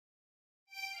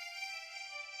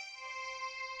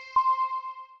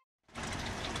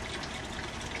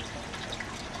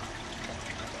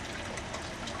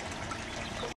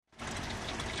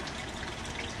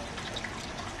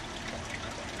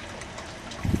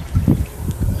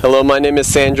Hello, my name is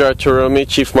Sandra Arturomi,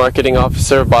 Chief Marketing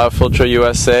Officer of Bio Filtro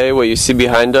USA. What you see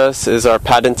behind us is our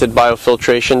patented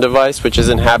biofiltration device, which is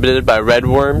inhabited by red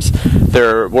worms.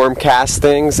 They're worm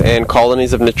castings and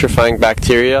colonies of nitrifying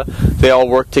bacteria. They all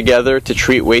work together to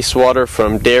treat wastewater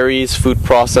from dairies, food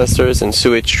processors, and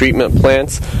sewage treatment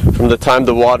plants. From the time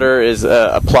the water is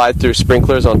applied through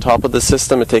sprinklers on top of the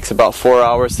system, it takes about 4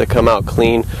 hours to come out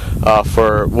clean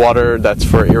for water that's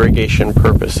for irrigation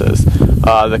purposes.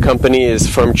 The company is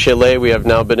from Chile. We have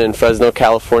now been in Fresno,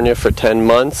 California for 10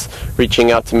 months, reaching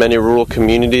out to many rural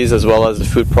communities as well as the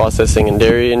food processing and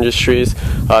dairy industries.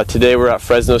 Today we're at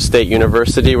Fresno State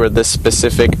University where this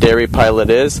specific dairy pilot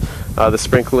is. The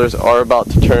sprinklers are about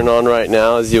to turn on right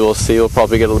now. As you will see, we'll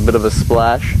probably get a little bit of a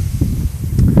splash.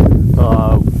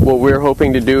 What we're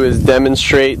hoping to do is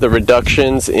demonstrate the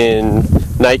reductions in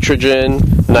nitrogen,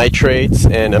 nitrates,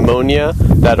 and ammonia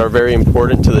that are very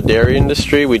important to the dairy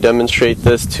industry. We demonstrate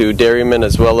this to dairymen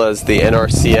as well as the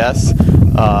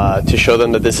NRCS to show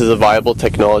them that this is a viable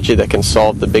technology that can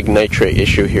solve the big nitrate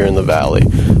issue here in the valley.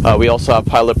 We also have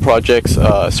pilot projects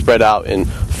spread out in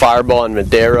Fireball and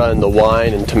Madera and the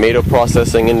wine and tomato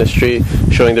processing industry,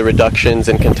 showing the reductions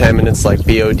in contaminants like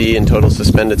BOD and total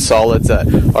suspended solids that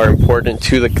are important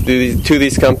to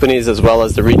these companies as well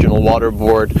as the regional water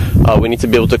board. We need to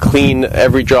be able to clean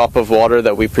every drop of water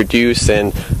that we produce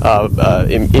and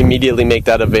immediately make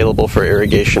that available for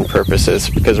irrigation purposes,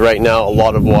 because right now a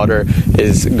lot of water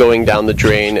is going down the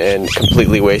drain and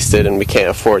completely wasted, and we can't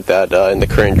afford that in the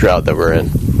current drought that we're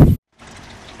in.